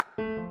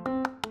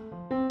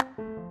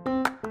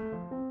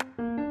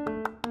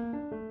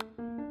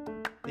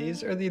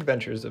These are the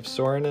adventures of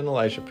Soren and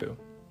Elijah Pooh.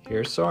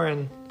 Here's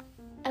Soren.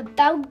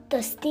 About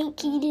the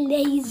stinky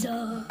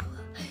laser.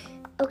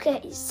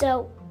 Okay,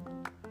 so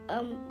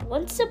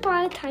once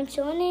upon a time,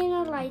 Soren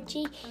and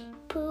Elijah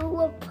Pooh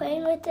were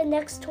playing with the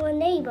next door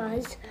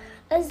neighbors,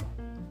 as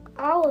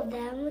all of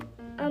them,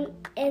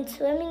 and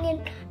swimming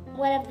in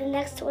one of the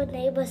next door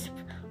neighbors'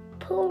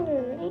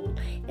 pool.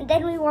 And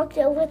then we walked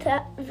over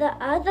to the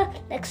other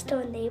next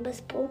door neighbor's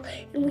pool,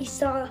 and we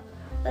saw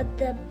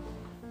the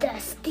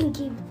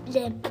stinky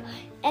lip.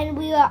 And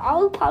we were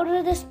all part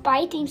of the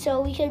spy team,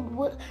 so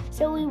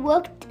we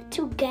worked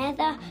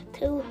together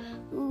to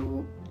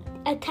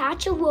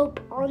attach a rope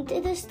onto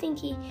the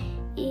stinky,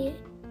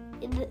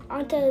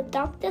 onto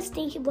Dr.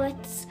 Stinky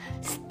Butt's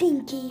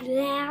stinky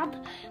lab,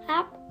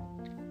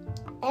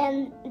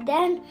 and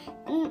then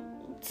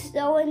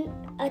Soren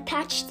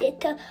attached it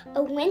to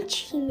a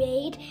winch he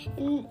made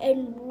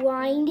and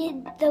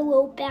winded the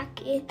rope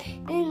back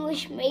in,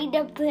 which made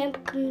the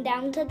blimp come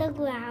down to the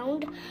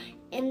ground.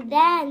 And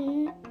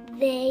then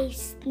they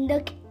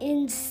snuck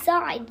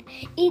inside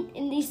it,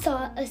 and they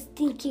saw a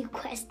stinky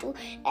crystal,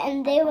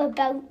 and they were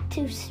about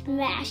to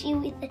smash it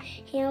with a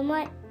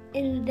hammer,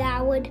 and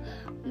that would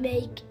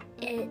make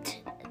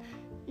it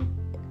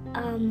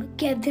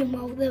give them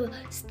all the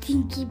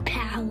stinky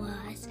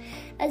powers.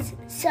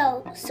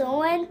 So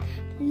Soren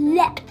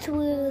leapt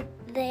through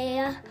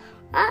there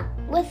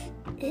with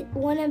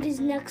one of his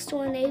next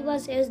door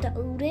neighbors. It was the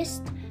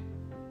oldest,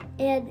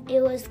 and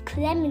it was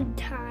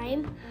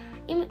Clementine.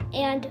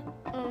 And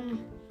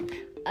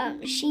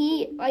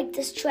she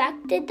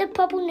distracted the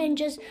purple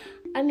ninjas.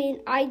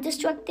 I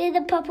distracted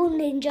the purple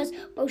ninjas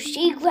while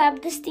she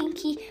grabbed the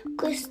stinky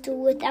crystal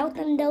without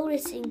them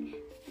noticing.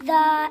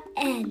 The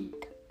end.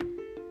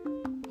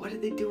 What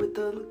did they do with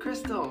the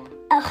crystal?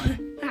 Oh,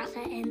 not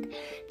the end.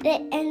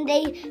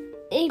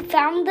 They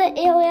found the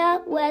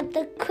area where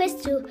the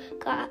crystal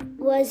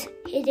was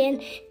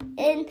hidden,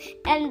 and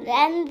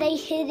then they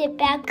hid it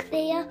back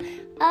there,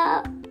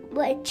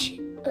 which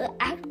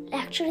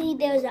actually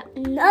there was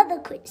another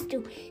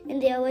crystal in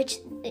there which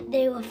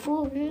they were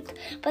fooled,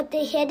 but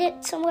they hid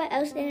it somewhere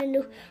else in a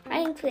new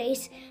hiding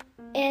place.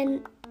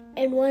 And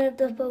one of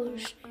the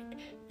boys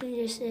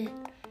just said,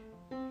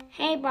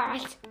 "Hey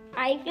boss,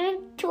 I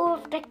think two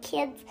of the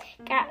kids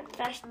got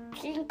the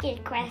stinky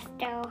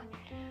crystal."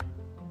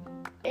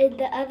 And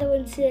the other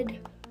one said,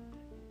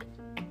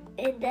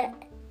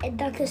 and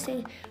Dr.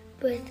 Stinky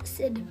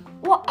said,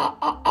 "What?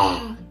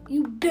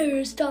 You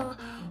better start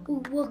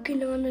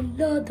working on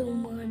another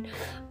one."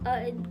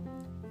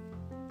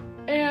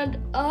 And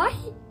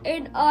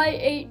I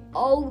ate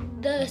all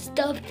the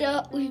stuff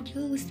that we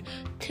used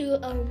to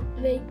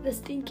make the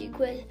stinky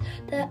crystal.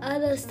 The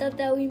other stuff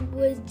that we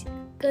was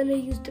gonna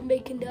use to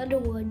make another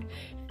one.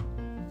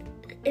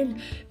 And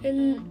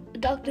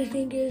Dr.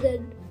 Stinky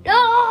said,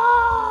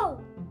 "No!"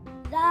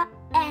 The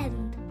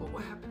end. But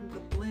what happened to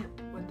the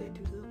blimp? What did they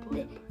do to the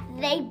blimp?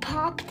 They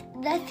popped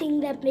the thing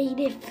that made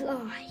it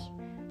fly,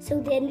 so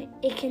then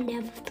it can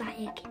never fly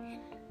again.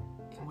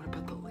 And what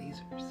about the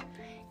lasers?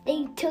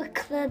 They took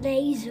the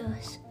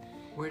lasers.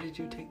 Where did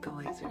you take the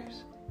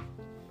lasers?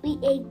 We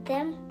ate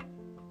them.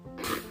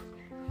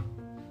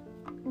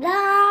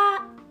 The